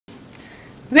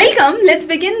Welcome. Let's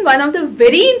begin one of the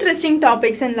very interesting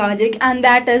topics in logic, and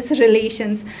that is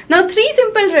relations. Now, three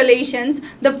simple relations.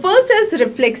 The first is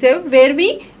reflexive, where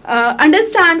we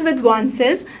understand with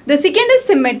oneself. The second is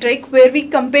symmetric, where we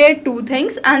compare two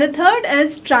things, and the third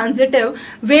is transitive,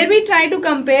 where we try to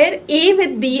compare A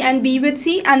with B and B with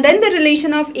C, and then the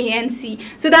relation of A and C.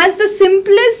 So that's the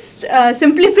simplest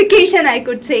simplification, I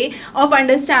could say, of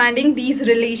understanding these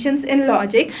relations in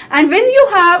logic. And when you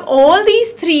have all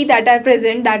these three that are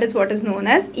present, that is what is known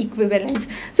as equivalence.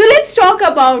 So let's talk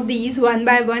about these one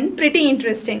by one. Pretty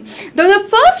interesting. Though the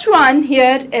first one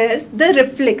here is the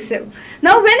reflexive.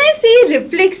 Now when I say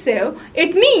reflexive,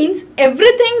 it means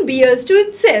everything bears to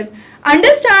itself.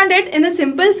 Understand it in a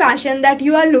simple fashion that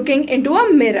you are looking into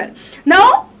a mirror.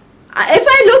 Now if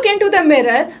I look into the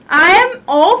mirror, I am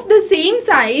of the same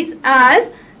size as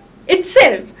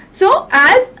itself. So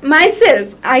as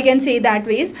myself, I can say that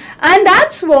ways, and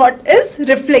that's what is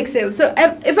reflexive. So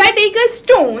if I take a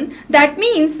stone, that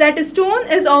means that a stone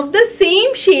is of the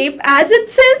same shape as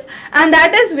itself, and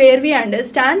that is where we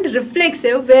understand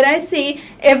reflexive, where I say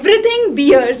everything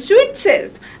bears to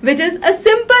itself, which is a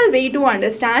simple way to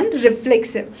understand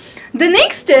reflexive. The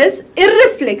next is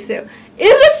irreflexive.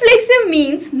 Irreflexive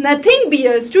means nothing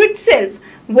bears to itself.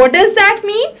 What does that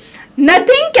mean?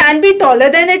 Nothing can be taller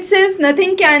than itself,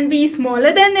 nothing can be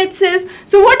smaller than itself.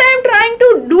 So what I am trying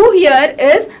to do here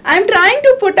is, I am trying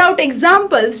to put out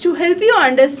examples to help you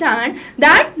understand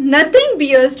that nothing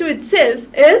bears to itself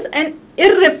is an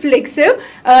irreflexive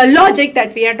logic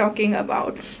that we are talking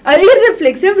about, an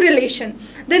irreflexive relation.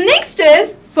 The next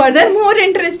is further more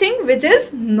interesting, which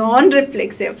is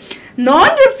non-reflexive.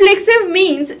 Non-reflexive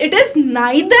means it is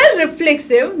neither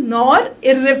reflexive nor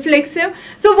irreflexive.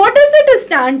 So what does it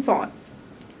stand for?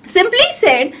 Simply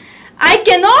said, I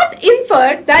cannot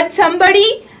infer that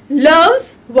somebody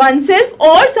loves oneself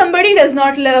or somebody does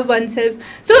not love oneself.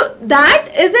 So that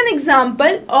is an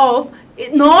example of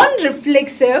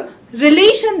non-reflexive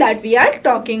relation that we are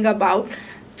talking about.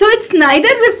 So it's neither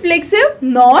reflexive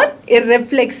nor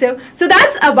irreflexive. So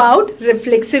that's about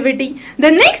reflexivity.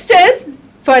 The next is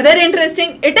further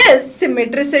interesting. It is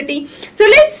symmetricity. So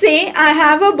let's say I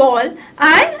have a ball and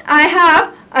I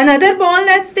have another ball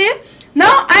that's there.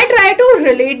 Now I try to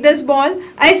relate this ball.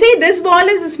 I say this ball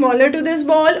is smaller to this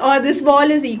ball, or this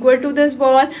ball is equal to this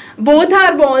ball. Both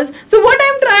are balls. So what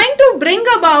I'm trying to bring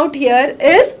about here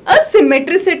is a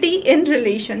symmetricity in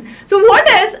relation. So what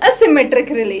is a symmetric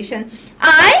relation?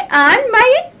 I and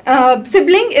my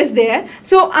sibling is there.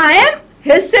 So I am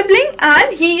his sibling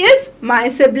and he is my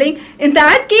sibling. In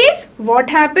that case, what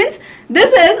happens?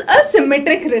 This is a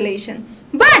symmetric relation.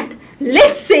 But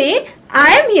let's say I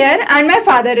am here and my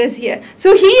father is here.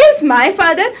 So he is my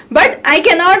father, but I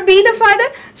cannot be the father.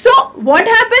 So what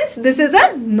happens? This is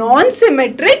a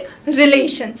non-symmetric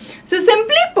relation. So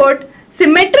simply put,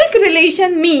 symmetric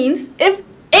relation means if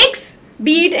X,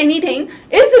 be it anything,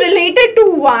 is related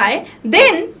to Y,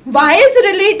 then Y is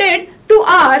related to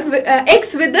R,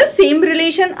 X with the same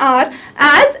relation R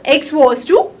as X was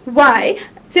to Y.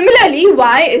 Similarly,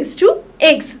 Y is to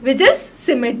X, which is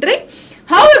symmetric.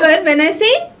 However, when I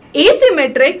say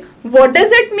asymmetric, what does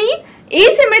it mean?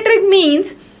 Asymmetric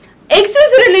means X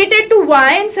is related to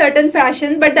Y in certain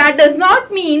fashion, but that does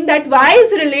not mean that Y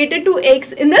is related to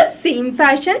X in the same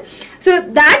fashion. So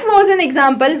that was an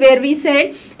example where we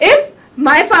said, if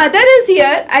my father is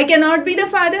here, I cannot be the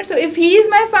father. So if he is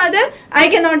my father, I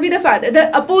cannot be the father.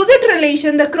 The opposite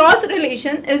relation, the cross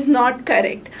relation is not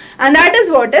correct. And that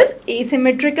is what is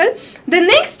asymmetrical. The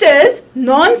next is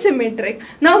non-symmetric.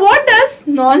 Now what does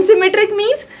non-symmetric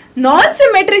means?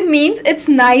 Non-symmetric means it's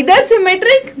neither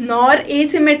symmetric nor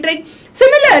asymmetric.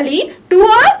 Similarly to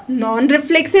a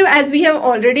non-reflexive, as we have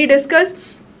already discussed.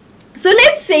 So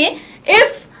let's say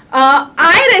if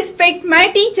I respect my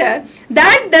teacher,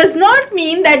 that does not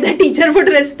mean that the teacher would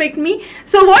respect me.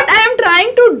 So what I am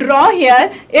trying to draw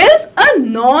here is a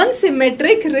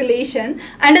non-symmetric relation,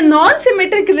 and a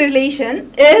non-symmetric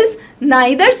relation is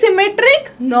neither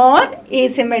symmetric nor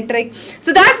asymmetric.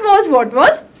 So that was what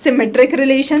was symmetric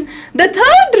relation. The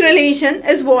third relation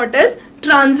is what is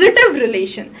transitive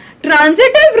relation.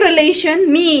 Transitive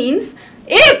relation means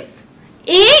if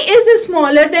A is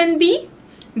smaller than B,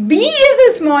 B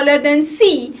is smaller than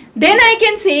C, then I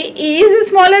can say A is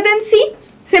smaller than C.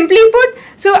 Simply put,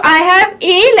 so I have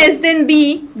A less than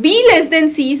B, B less than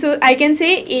C, so I can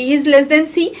say A is less than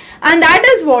C, and that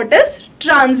is what is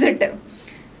transitive.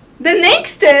 The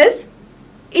next is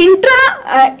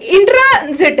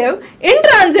intransitive.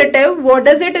 Intransitive, what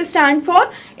does it stand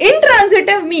for?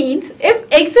 Intransitive means if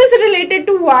x is related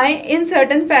to y in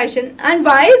certain fashion and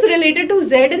y is related to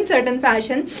z in certain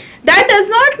fashion, that does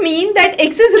not mean that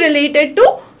x is related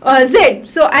to z.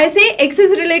 So I say x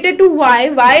is related to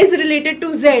y, y is related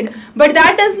to z, but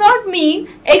that does not mean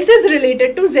x is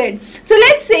related to z. So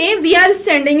let's say we are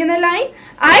standing in a line.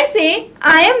 I say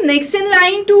I am next in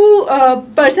line to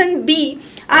person B,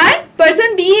 and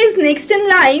person B is next in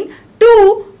line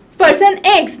to person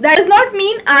X. That does not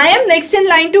mean I am next in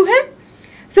line to him.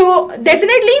 So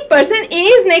definitely person A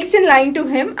is next in line to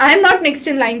him. I am not next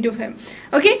in line to him.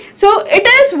 Okay. So it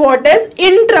is what is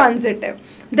intransitive.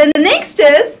 Then the next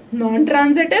is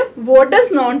non-transitive. What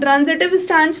does non-transitive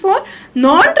stands for?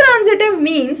 Non-transitive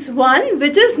means one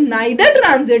which is neither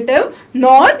transitive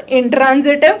nor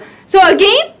intransitive. So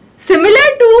again,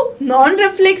 similar to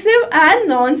non-reflexive and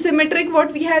non-symmetric,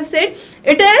 what we have said,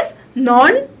 it is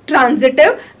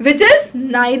non-transitive which is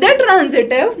neither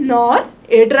transitive nor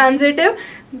intransitive.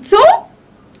 So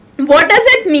what does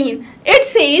it mean? It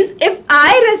says if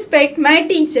I respect my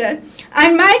teacher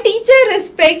and my teacher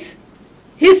respects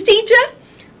his teacher,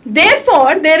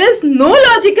 therefore there is no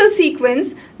logical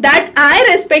sequence that I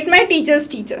respect my teacher's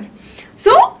teacher.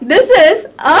 So this is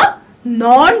a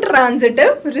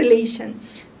non-transitive relation.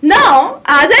 Now,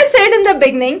 as I said in the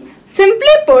beginning, simply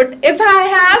put, if I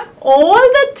have all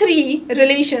the three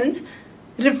relations,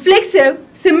 reflexive,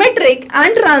 symmetric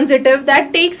and transitive,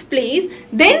 that takes place,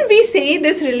 then we say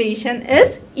this relation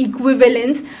is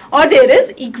equivalence, or there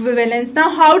is equivalence. Now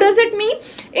how does it mean?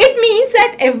 It means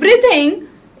that everything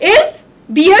is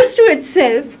bears to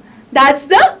itself. That's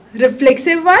the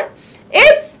reflexive one.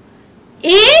 If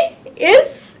A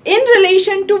is in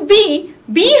relation to B,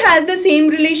 B has the same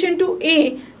relation to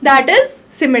A, that is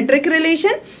symmetric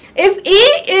relation. If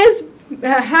A is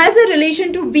has a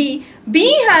relation to B,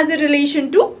 B has a relation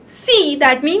to C,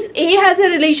 that means A has a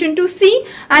relation to C,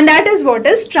 and that is what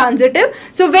is transitive.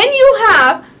 So when you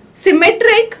have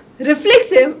symmetric,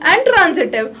 reflexive and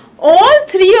transitive, all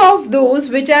three of those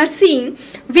which are seen,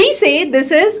 we say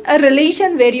this is a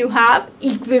relation where you have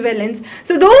equivalence.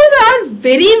 So those are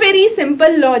very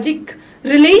simple logic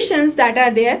relations that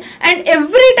are there, and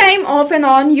every time off and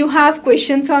on you have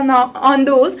questions on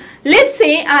those. Let's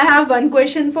say I have one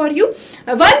question for you.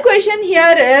 One question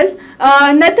here is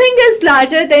nothing is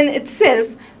larger than itself.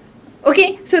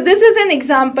 Okay, so this is an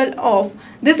example of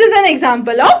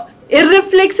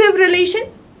irreflexive relation.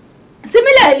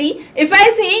 Similarly, if I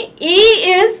say A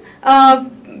is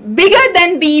bigger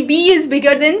than B, B is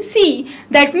bigger than C,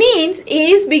 that means A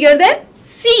is bigger than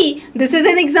C. This is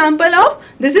an example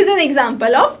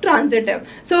of transitive.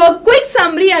 So a quick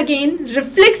summary again: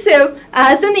 reflexive,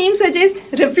 as the name suggests,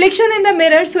 reflection in the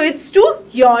mirror, so it's to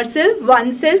yourself,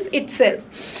 oneself, itself.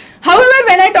 However,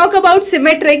 when I talk about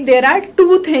symmetric, there are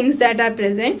two things that are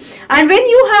present, and when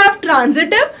you have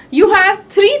transitive, you have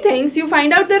three things. You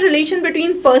find out the relation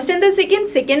between first and the second,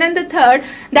 second and the third,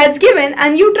 that's given,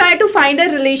 and you try to find a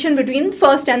relation between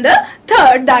first and the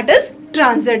third, that is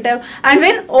transitive. And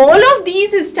when all of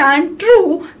these stand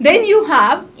true, then you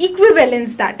have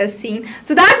equivalence that is seen.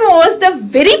 So that was the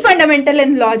very fundamental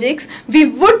in logics. We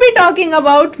would be talking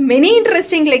about many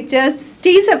interesting lectures.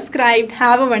 Stay subscribed.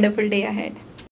 Have a wonderful day ahead.